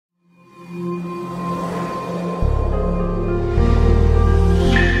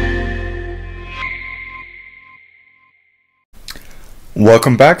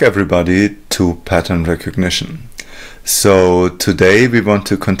Welcome back everybody to pattern recognition. So today we want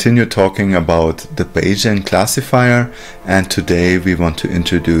to continue talking about the Bayesian classifier, and today we want to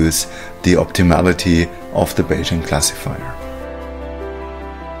introduce the optimality of the Bayesian classifier.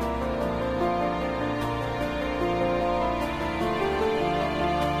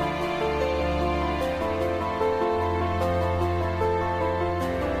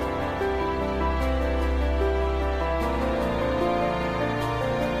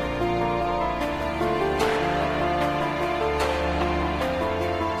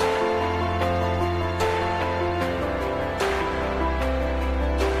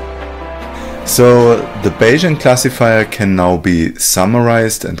 So the Bayesian classifier can now be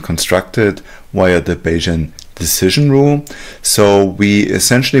summarized and constructed via the Bayesian decision rule. So we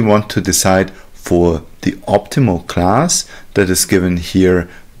essentially want to decide for the optimal class that is given here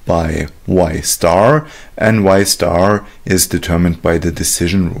by y star, and y star is determined by the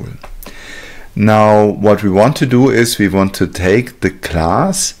decision rule. Now what we want to do is we want to take the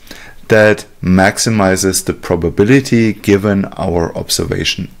class that maximizes the probability given our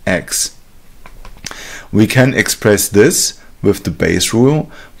observation x. We can express this with the Bayes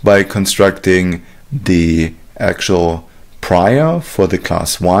rule by constructing the actual prior for the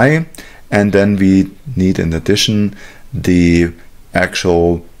class y, and then we need in addition the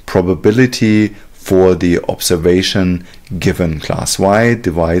actual probability for the observation given class y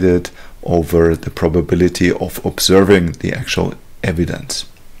divided over the probability of observing the actual evidence.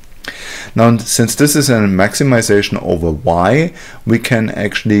 Now, since this is a maximization over y, we can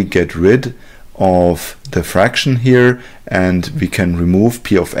actually get rid of the fraction here, and we can remove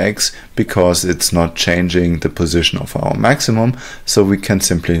p of x because it's not changing the position of our maximum, so we can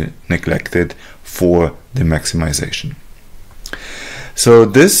simply neglect it for the maximization. So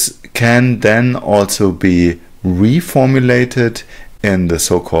this can then also be reformulated in the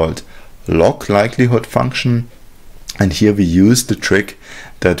so-called log likelihood function, and here we use the trick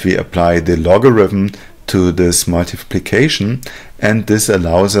that we apply the logarithm to this multiplication, and this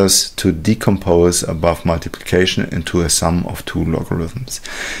allows us to decompose above multiplication into a sum of two logarithms.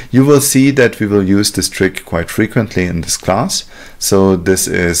 You will see that we will use this trick quite frequently in this class, so this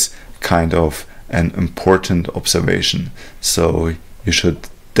is kind of an important observation. So you should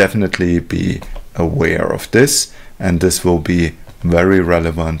definitely be aware of this, and this will be very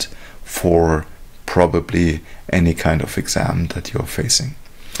relevant for probably any kind of exam that you're facing.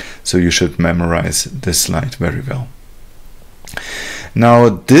 So you should memorize this slide very well. Now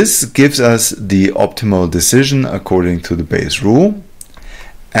this gives us the optimal decision according to the Bayes rule,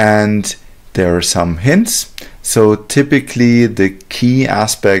 and there are some hints. So typically the key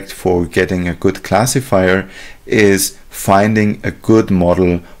aspect for getting a good classifier is finding a good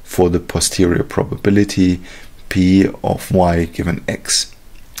model for the posterior probability p of y given x.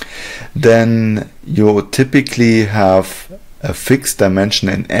 Then you typically have a fixed dimension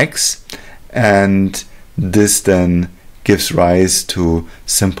in x, and this then gives rise to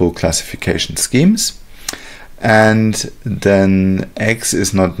simple classification schemes. And then x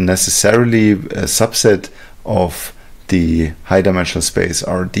is not necessarily a subset of the high dimensional space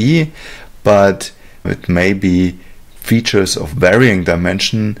Rd, but it may be features of varying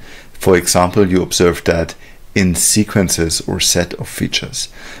dimension. For example, you observe that in sequences or set of features.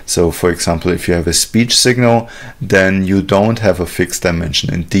 So for example, if you have a speech signal, then you don't have a fixed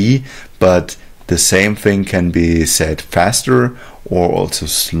dimension in D, but the same thing can be said faster or also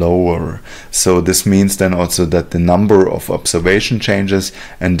slower. So this means then also that the number of observation changes,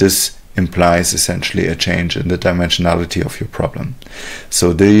 and this implies essentially a change in the dimensionality of your problem.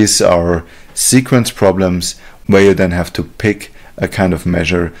 So these are sequence problems where you then have to pick a kind of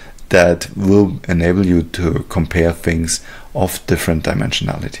measure that will enable you to compare things of different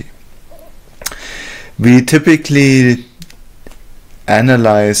dimensionality. We typically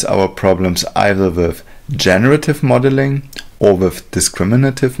analyze our problems either with generative modeling or with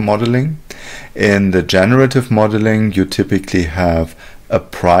discriminative modeling. In the generative modeling, you typically have a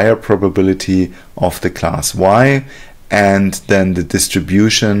prior probability of the class y, and then the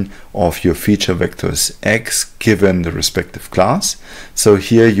distribution of your feature vectors x given the respective class. So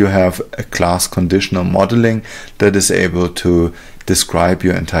here you have a class conditional modeling that is able to describe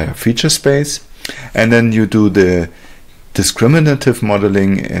your entire feature space. And then you do the discriminative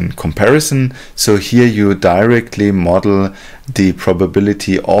modeling in comparison. So here you directly model the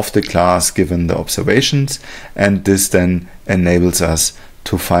probability of the class given the observations, and this then enables us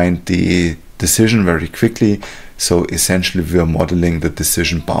to find the decision very quickly. So essentially we are modeling the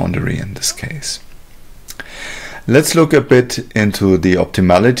decision boundary in this case. Let's look a bit into the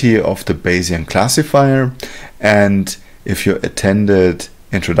optimality of the Bayesian classifier, and if you attended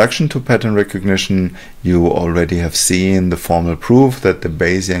Introduction to Pattern Recognition, you already have seen the formal proof that the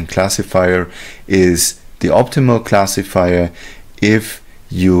Bayesian classifier is the optimal classifier if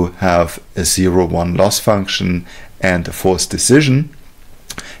you have a 0-1 loss function and a forced decision.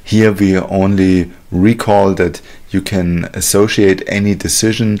 Here we only recall that you can associate any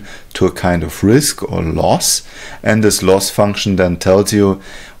decision to a kind of risk or loss, and this loss function then tells you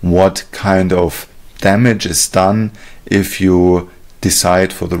what kind of damage is done if you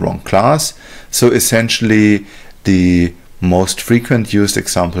decide for the wrong class. So essentially the most frequent used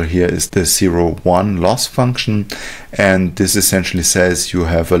example here is the 0-1 loss function, and this essentially says you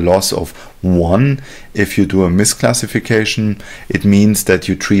have a loss of 1 if you do a misclassification. It means that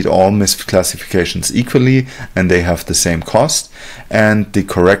you treat all misclassifications equally and they have the same cost, and the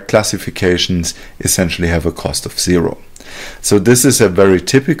correct classifications essentially have a cost of 0. So this is a very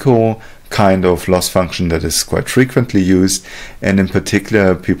typical kind of loss function that is quite frequently used, and in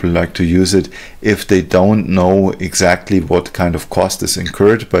particular people like to use it if they don't know exactly what kind of cost is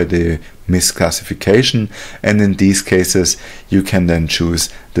incurred by the misclassification, and in these cases you can then choose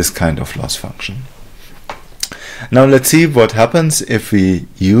this kind of loss function. Now let's see what happens if we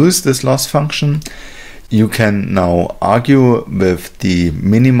use this loss function. You can now argue with the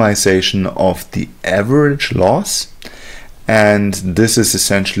minimization of the average loss, and this is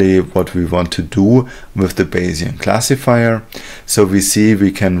essentially what we want to do with the Bayesian classifier. So we see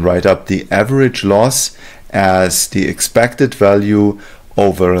we can write up the average loss as the expected value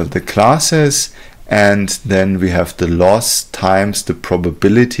over the classes, and then we have the loss times the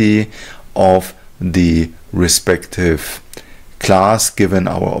probability of the respective class given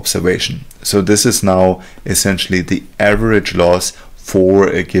our observation. So this is now essentially the average loss for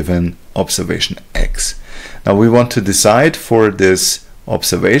a given observation X. Now we want to decide for this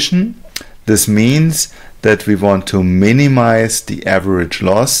observation. This means that we want to minimize the average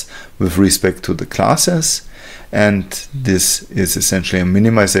loss with respect to the classes, and this is essentially a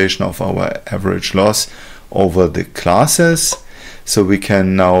minimization of our average loss over the classes. So we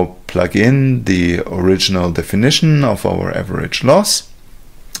can now plug in the original definition of our average loss.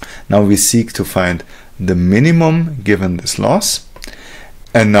 Now we seek to find the minimum given this loss,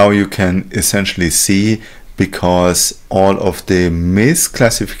 and now you can essentially see, because all of the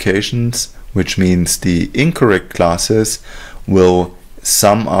misclassifications, which means the incorrect classes, will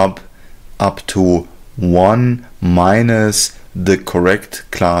sum up to 1 minus the correct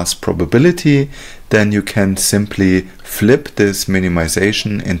class probability, then you can simply flip this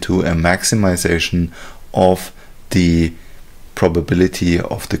minimization into a maximization of the probability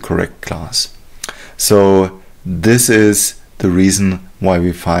of the correct class. So this is the reason why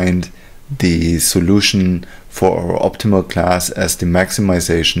we find the solution for our optimal class as the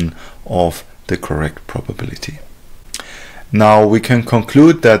maximization of the correct probability. Now we can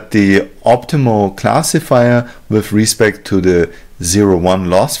conclude that the optimal classifier with respect to the 0-1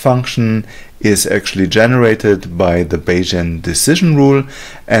 loss function is actually generated by the Bayesian decision rule,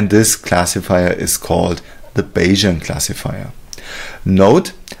 and this classifier is called the Bayesian classifier.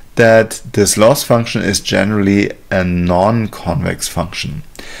 Note that this loss function is generally a non-convex function.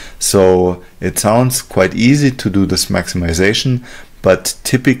 So it sounds quite easy to do this maximization, but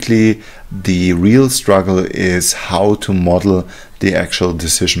typically the real struggle is how to model the actual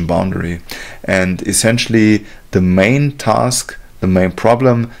decision boundary. And essentially the main task, the main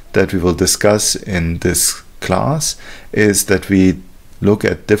problem that we will discuss in this class is that we look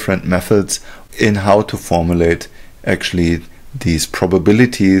at different methods in how to formulate actually these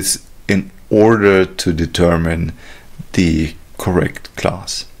probabilities in order to determine the correct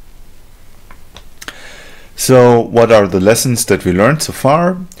class. So what are the lessons that we learned so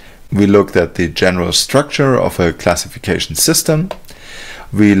far? We looked at the general structure of a classification system.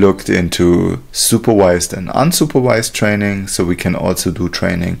 We looked into supervised and unsupervised training, so we can also do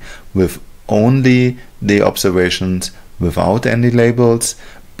training with only the observations without any labels.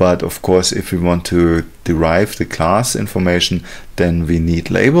 But of course, if we want to derive the class information, then we need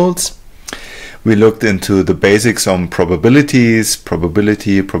labels. We looked into the basics on probabilities,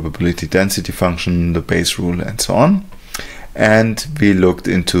 probability density function, the Bayes rule, and so on. And we looked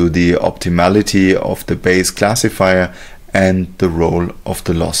into the optimality of the Bayes classifier and the role of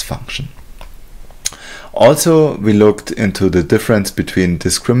the loss function. Also, we looked into the difference between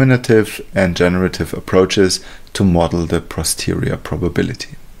discriminative and generative approaches to model the posterior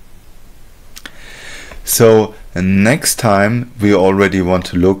probability. So next time we already want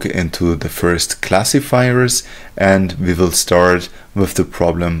to look into the first classifiers, and we will start with the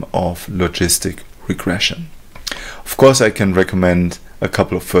problem of logistic regression. Of course, I can recommend a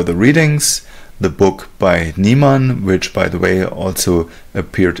couple of further readings. the book by Niemann, which by the way also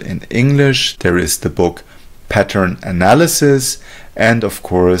appeared in English. There is the book Pattern Analysis, and of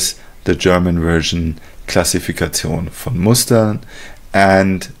course the German version Klassifikation von Mustern.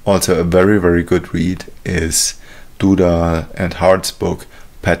 And also a very good read is Duda and Hart's book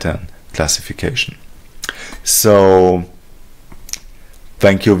Pattern Classification. So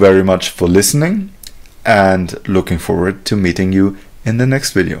thank you very much for listening, and looking forward to meeting you in the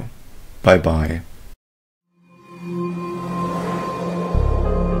next video. Bye bye.